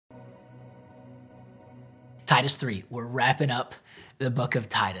Titus 3. We're wrapping up the book of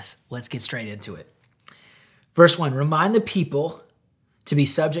Titus. Let's get straight into it. Verse 1, remind the people to be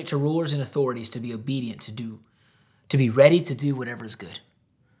subject to rulers and authorities, to be obedient, to be ready to do whatever is good.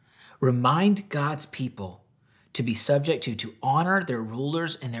 Remind God's people to be subject to honor their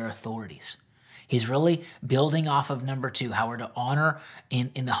rulers and their authorities. He's really building off of number 2, how we're to honor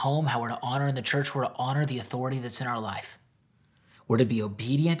in the home, how we're to honor in the church, we're to honor the authority that's in our life. We're to be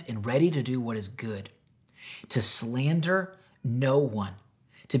obedient and ready to do what is good, to slander no one,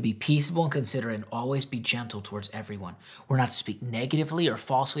 to be peaceable and considerate and always be gentle towards everyone. We're not to speak negatively or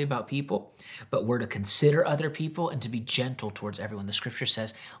falsely about people, but we're to consider other people and to be gentle towards everyone. The scripture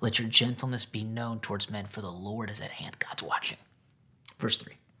says, let your gentleness be known towards men, for the Lord is at hand. God's watching. Verse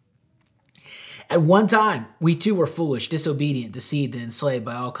 3. At one time, we too were foolish, disobedient, deceived, and enslaved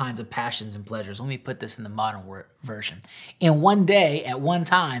by all kinds of passions and pleasures. Let me put this in the modern version. In one day, at one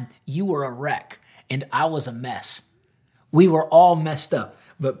time, you were a wreck, and I was a mess. We were all messed up,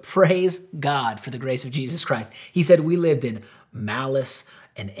 but praise God for the grace of Jesus Christ. He said we lived in malice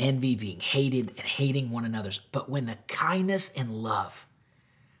and envy, being hated and hating one another. But when the kindness and love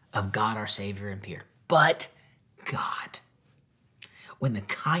of God our Savior appeared, when the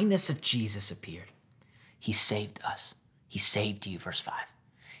kindness of Jesus appeared, he saved us. He saved you, verse 5.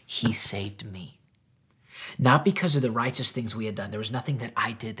 He saved me. Not because of the righteous things we had done. There was nothing that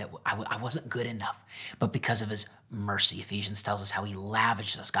I did that I wasn't good enough, but because of his mercy. Ephesians tells us how he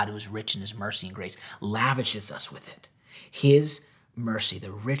lavishes us. God, who is rich in his mercy and grace, lavishes us with it. His mercy,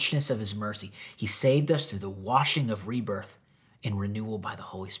 the richness of his mercy. He saved us through the washing of rebirth and renewal by the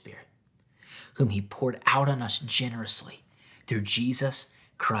Holy Spirit, whom he poured out on us generously through Jesus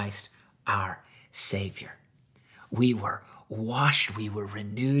Christ, our Savior. We were washed, we were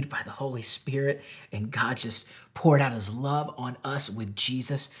renewed by the Holy Spirit, and God just poured out his love on us with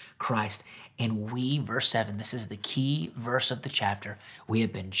Jesus Christ. And we, verse 7, this is the key verse of the chapter, we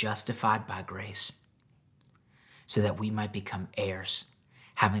have been justified by grace so that we might become heirs,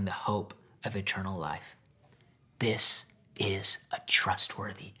 having the hope of eternal life. This is a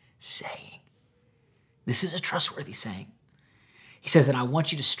trustworthy saying. This is a trustworthy saying. He says, and I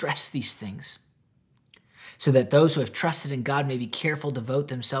want you to stress these things so that those who have trusted in God may be careful to devote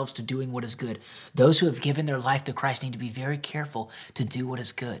themselves to doing what is good. Those who have given their life to Christ need to be very careful to do what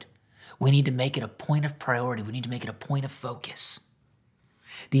is good. We need to make it a point of priority. We need to make it a point of focus.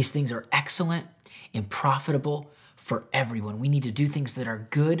 These things are excellent and profitable for everyone. We need to do things that are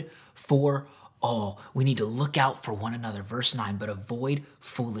good for all. We need to look out for one another. Verse 9, but avoid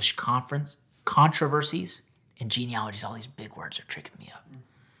foolish controversies and genealogies. All these big words are tricking me up.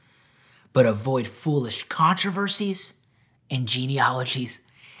 But avoid foolish controversies and genealogies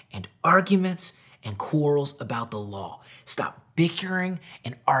and arguments and quarrels about the law. Stop bickering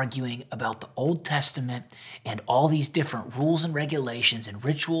and arguing about the Old Testament and all these different rules and regulations and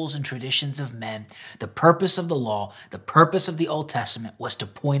rituals and traditions of men. The purpose of the law, the purpose of the Old Testament was to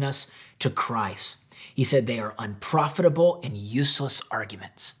point us to Christ. He said they are unprofitable and useless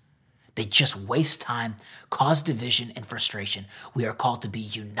arguments. They just waste time, cause division and frustration. We are called to be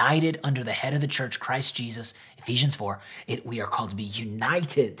united under the head of the church, Christ Jesus, Ephesians 4. We are called to be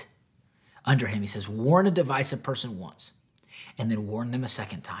united under him. He says, warn a divisive person once, and then warn them a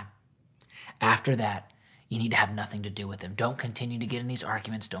second time. After that, you need to have nothing to do with them. Don't continue to get in these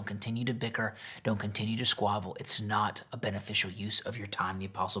arguments. Don't continue to bicker. Don't continue to squabble. It's not a beneficial use of your time, the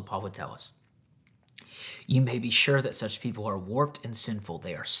Apostle Paul would tell us. You may be sure that such people are warped and sinful.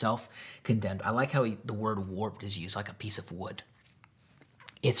 They are self-condemned. I like how the word warped is used, like a piece of wood.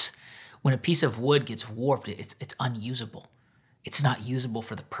 It's when a piece of wood gets warped, it's unusable. It's not usable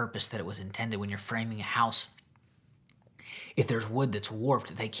for the purpose that it was intended. When you're framing a house, if there's wood that's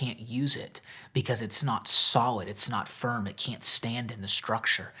warped, they can't use it because it's not solid, it's not firm, it can't stand in the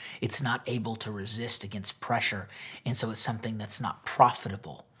structure. It's not able to resist against pressure, and so it's something that's not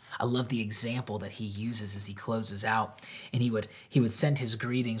profitable. I love the example that he uses as he closes out. And he would send his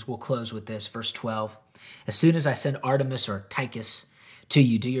greetings. We'll close with this, verse 12. As soon as I send Artemis or Titus to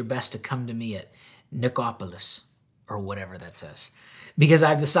you, do your best to come to me at Nicopolis, or whatever that says, because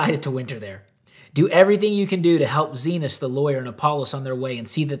I've decided to winter there. Do everything you can do to help Zenas, the lawyer, and Apollos on their way, and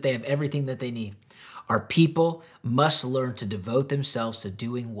see that they have everything that they need. Our people must learn to devote themselves to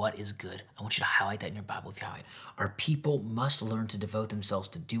doing what is good. I want you to highlight that in your Bible if you highlight. Our people must learn to devote themselves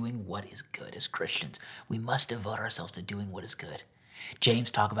to doing what is good. As Christians, we must devote ourselves to doing what is good. James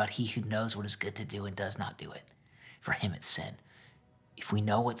talks about he who knows what is good to do and does not do it. For him it's sin. If we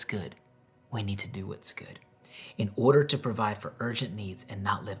know what's good, we need to do what's good in order to provide for urgent needs and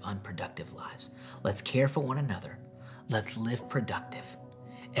not live unproductive lives. Let's care for one another. Let's live productive.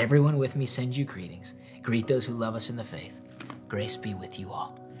 Everyone with me sends you greetings. Greet those who love us in the faith. Grace be with you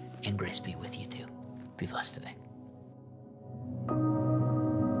all, and grace be with you too. Be blessed today.